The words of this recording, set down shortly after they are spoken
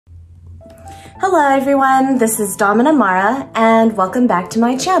Hello everyone, this is Domina Mara and welcome back to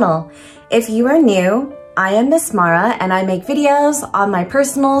my channel. If you are new, I am Miss Mara and I make videos on my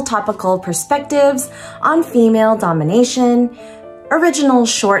personal topical perspectives on female domination, original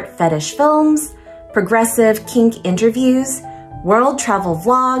short fetish films, progressive kink interviews, world travel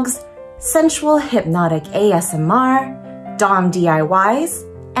vlogs, sensual hypnotic ASMR, Dom DIYs,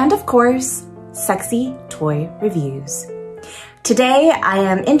 and of course, sexy toy reviews. Today I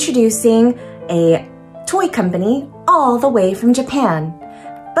am introducing a toy company all the way from Japan.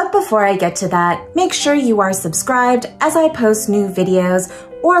 But before I get to that, make sure you are subscribed as I post new videos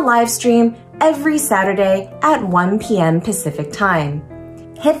or live stream every Saturday at 1 p.m. Pacific time.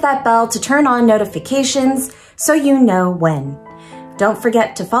 Hit that bell to turn on notifications so you know when. Don't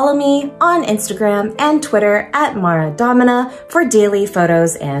forget to follow me on Instagram and Twitter at Mara Domina for daily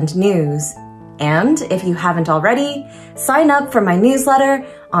photos and news. And if you haven't already, sign up for my newsletter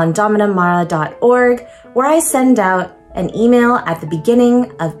on dominamara.org, where I send out an email at the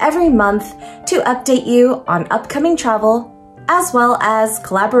beginning of every month to update you on upcoming travel, as well as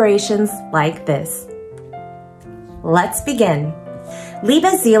collaborations like this. Let's begin.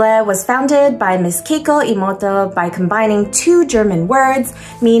 Liebe Seele was founded by Miss Keiko Imoto by combining two German words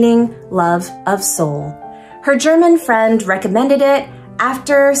meaning love of soul. Her German friend recommended it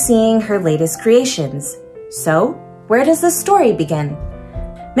after seeing her latest creations. So, where does the story begin?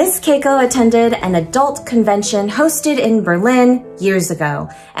 Miss Keiko attended an adult convention hosted in Berlin years ago,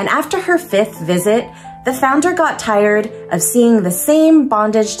 and after her 5th visit, the founder got tired of seeing the same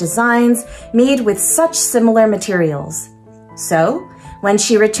bondage designs made with such similar materials. So, when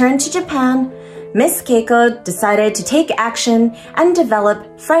she returned to Japan, Miss Keiko decided to take action and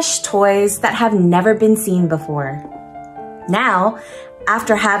develop fresh toys that have never been seen before. Now,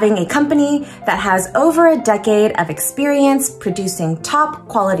 after having a company that has over a decade of experience producing top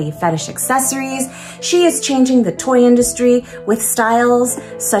quality fetish accessories, she is changing the toy industry with styles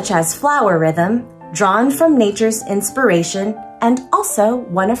such as flower rhythm, drawn from nature's inspiration, and also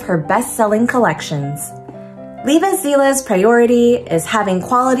one of her best-selling collections. Liebe Seele's priority is having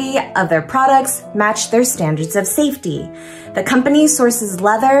quality of their products match their standards of safety. The company sources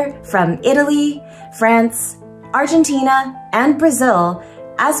leather from Italy, France, Argentina, and Brazil,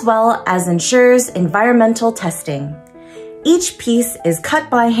 as well as ensures environmental testing. Each piece is cut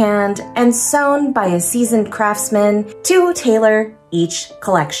by hand and sewn by a seasoned craftsman to tailor each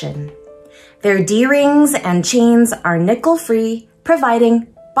collection. Their D-rings and chains are nickel-free,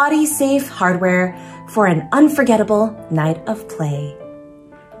 providing body-safe hardware for an unforgettable night of play.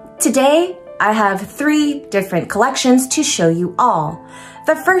 Today, I have 3 different collections to show you all.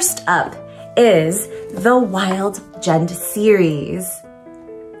 The first up is the Wild Gent series.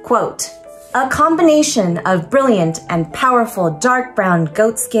 Quote, a combination of brilliant and powerful dark brown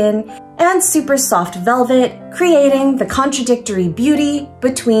goatskin and super soft velvet, creating the contradictory beauty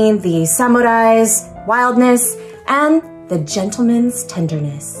between the samurai's wildness and the gentleman's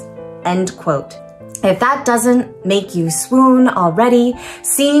tenderness. End quote. If that doesn't make you swoon already,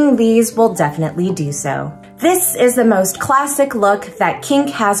 seeing these will definitely do so. This is the most classic look that kink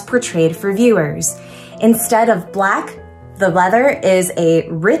has portrayed for viewers. Instead of black, the leather is a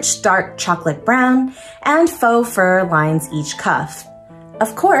rich dark chocolate brown and faux fur lines each cuff.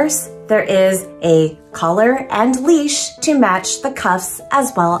 Of course, there is a collar and leash to match the cuffs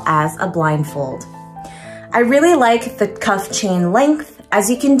as well as a blindfold. I really like the cuff chain length, as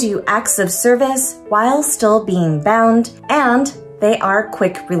you can do acts of service while still being bound, and they are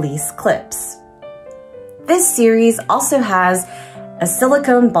quick release clips. This series also has a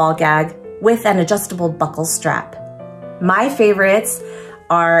silicone ball gag with an adjustable buckle strap. My favorites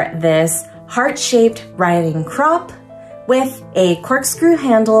are this heart-shaped riding crop with a corkscrew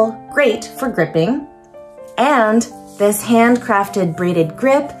handle, great for gripping, and this handcrafted braided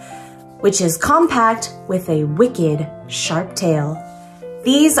grip, which is compact with a wicked sharp tail.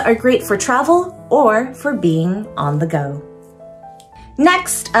 These are great for travel or for being on the go.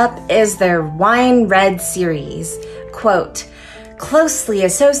 Next up is their Wine Red series. Quote, closely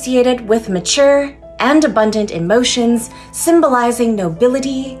associated with mature and abundant emotions, symbolizing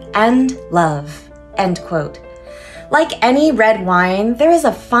nobility and love. End quote. Like any red wine, there is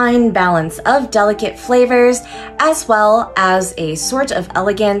a fine balance of delicate flavors as well as a sort of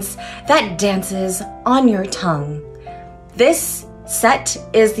elegance that dances on your tongue. This set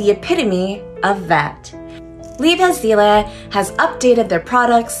is the epitome of that. Liebe Seele has updated their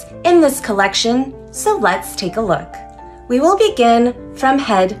products in this collection, so let's take a look. We will begin from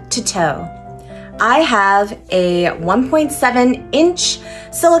head to toe. I have a 1.7-inch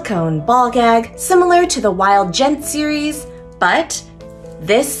silicone ball gag similar to the Wild Gent series, but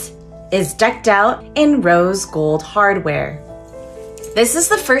this is decked out in rose gold hardware. This is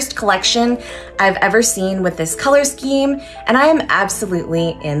the first collection I've ever seen with this color scheme, and I am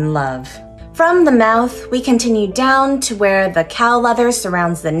absolutely in love. From the mouth, we continue down to where the cow leather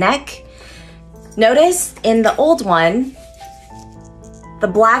surrounds the neck. Notice in the old one, the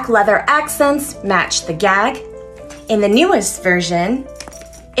black leather accents match the gag. In the newest version,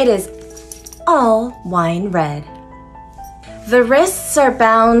 it is all wine red. The wrists are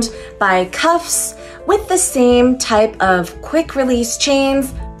bound by cuffs with the same type of quick release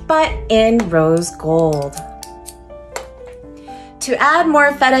chains, but in rose gold. To add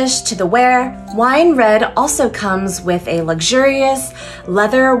more fetish to the wear, wine red also comes with a luxurious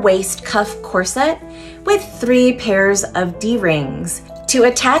leather waist cuff corset with 3 pairs of D-rings to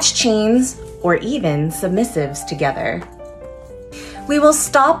attach chains or even submissives together. We will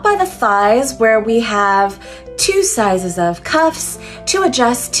stop by the thighs where we have 2 sizes of cuffs to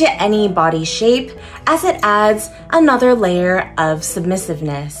adjust to any body shape, as it adds another layer of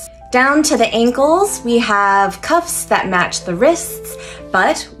submissiveness. Down to the ankles, we have cuffs that match the wrists,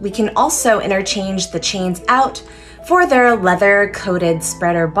 but we can also interchange the chains out for their leather-coated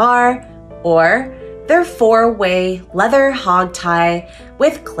spreader bar or their 4-way leather hog tie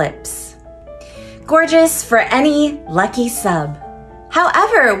with clips. Gorgeous for any lucky sub.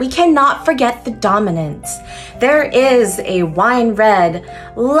 However, we cannot forget the dominance. There is a wine red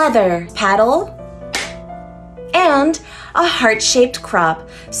leather paddle and a heart-shaped crop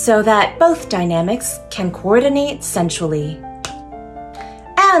so that both dynamics can coordinate sensually.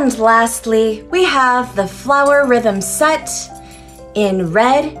 And lastly, we have the flower rhythm set in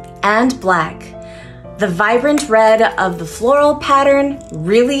red and black. The vibrant red of the floral pattern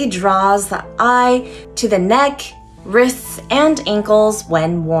really draws the eye to the neck, wrists, and ankles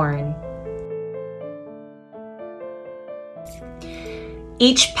when worn.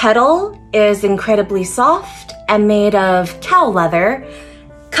 Each petal is incredibly soft and made of cow leather,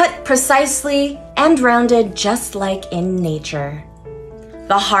 cut precisely and rounded just like in nature.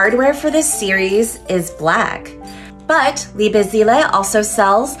 The hardware for this series is black, but Liebe Seele also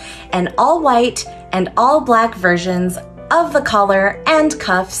sells an all-white and all-black versions of the collar and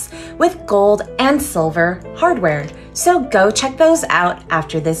cuffs with gold and silver hardware, so go check those out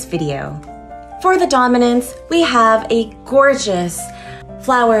after this video. For the dominance, we have a gorgeous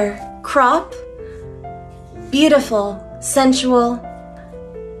flower crop, beautiful, sensual,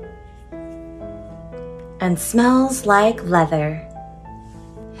 and smells like leather.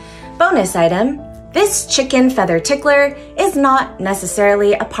 Bonus item, this chicken feather tickler is not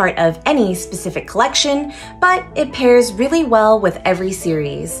necessarily a part of any specific collection, but it pairs really well with every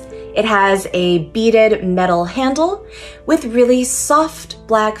series. It has a beaded metal handle with really soft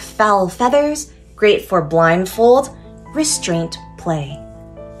black fowl feathers, great for blindfold, restraint play.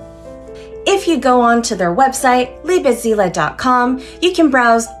 If you go onto their website, liebeseele.com, you can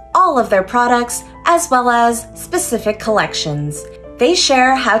browse all of their products as well as specific collections. They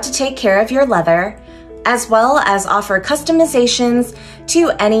share how to take care of your leather, as well as offer customizations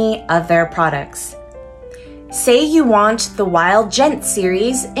to any of their products. Say you want the Wild Gent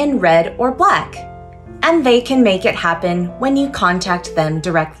series in red or black, and they can make it happen when you contact them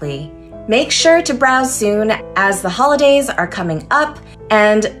directly. Make sure to browse soon, as the holidays are coming up,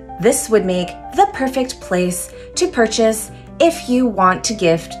 and this would make the perfect place to purchase if you want to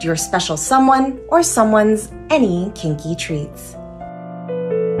gift your special someone or someone's any kinky treats.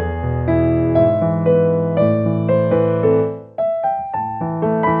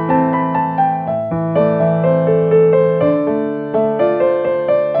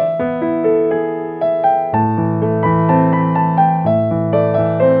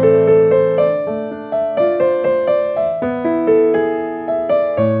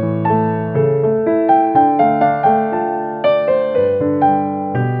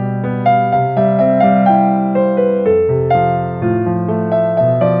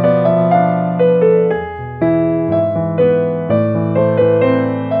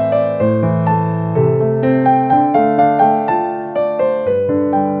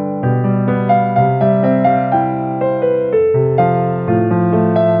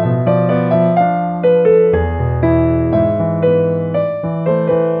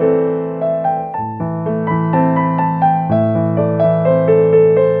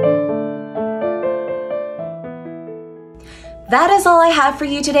 That is all I have for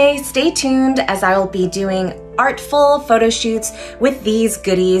you today. Stay tuned, as I will be doing artful photo shoots with these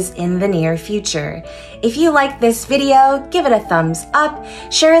goodies in the near future. If you like this video, give it a thumbs up,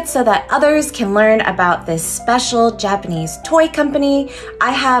 share it so that others can learn about this special Japanese toy company.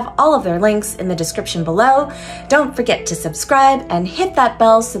 I have all of their links in the description below. Don't forget to subscribe and hit that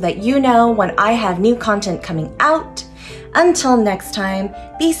bell so that you know when I have new content coming out. Until next time,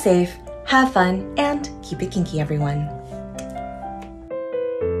 be safe, have fun, and keep it kinky, everyone.